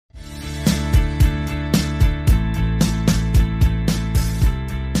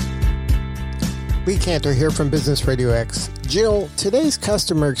Cantor here from Business Radio X. Jill, today's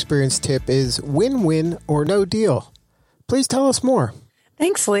customer experience tip is win-win or no deal. Please tell us more.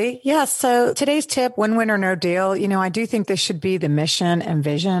 Thanks, Lee. Yes. So today's tip, win-win or no deal. I do think this should be the mission and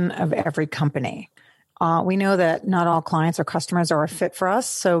vision of every company. We know that not all clients or customers are a fit for us.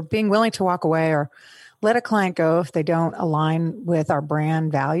 So being willing to walk away or let a client go if they don't align with our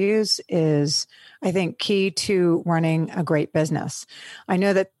brand values is, I think, key to running a great business. I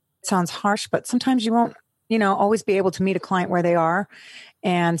know that sounds harsh, but sometimes you won't, always be able to meet a client where they are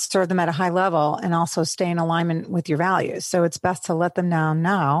and serve them at a high level and also stay in alignment with your values. So it's best to let them down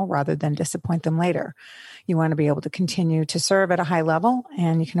now rather than disappoint them later. You want to be able to continue to serve at a high level,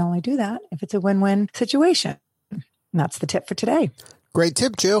 and you can only do that if it's a win-win situation. And that's the tip for today. Great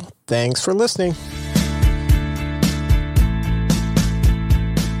tip, Jill. Thanks for listening.